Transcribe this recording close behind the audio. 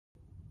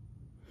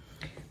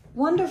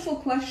Wonderful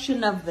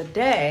question of the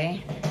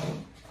day.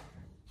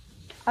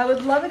 I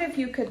would love it if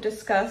you could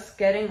discuss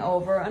getting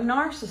over a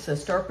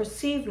narcissist or a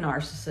perceived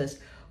narcissist,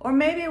 or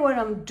maybe what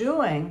I'm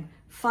doing,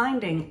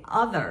 finding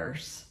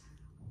others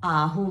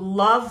who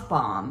love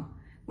bomb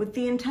with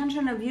the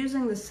intention of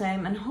using the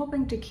same and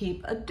hoping to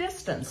keep a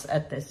distance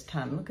at this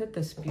time. Look at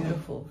this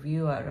beautiful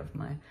view out of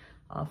my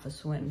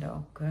office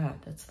window. God,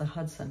 that's the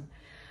Hudson.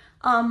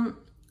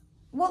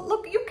 Well,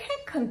 look, you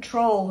can't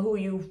control who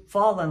you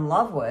fall in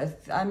love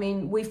with. I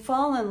mean, we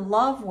fall in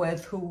love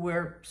with who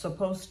we're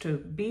supposed to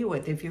be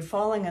with. If you're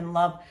falling in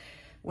love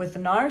with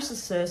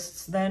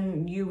narcissists,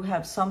 then you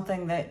have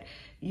something that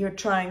you're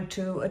trying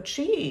to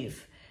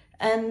achieve,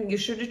 and you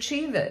should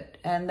achieve it.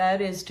 And that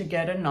is to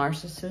get a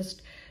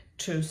narcissist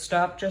to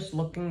stop just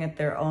looking at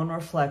their own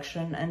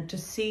reflection and to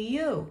see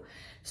you.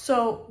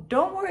 So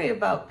don't worry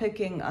about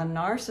picking a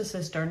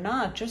narcissist or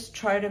not. Just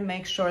try to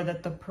make sure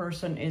that the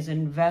person is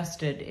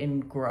invested in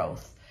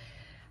growth.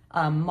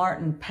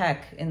 Martin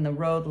Peck in The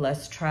Road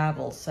Less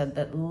Traveled said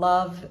that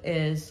love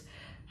is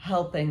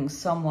helping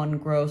someone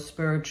grow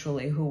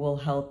spiritually who will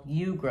help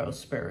you grow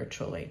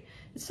spiritually.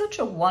 It's such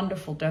a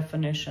wonderful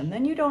definition.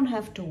 Then you don't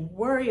have to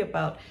worry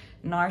about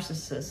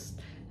narcissists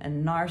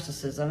and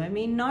narcissism. I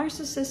mean,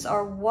 narcissists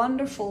are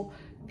wonderful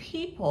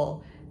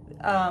people.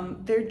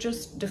 They're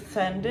just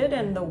defended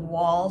and the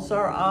walls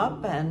are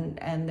up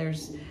and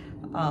there's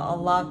a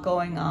lot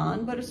going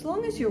on. But as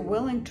long as you're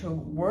willing to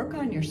work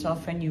on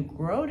yourself and you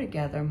grow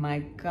together, my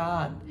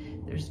God,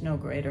 there's no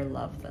greater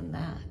love than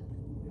that.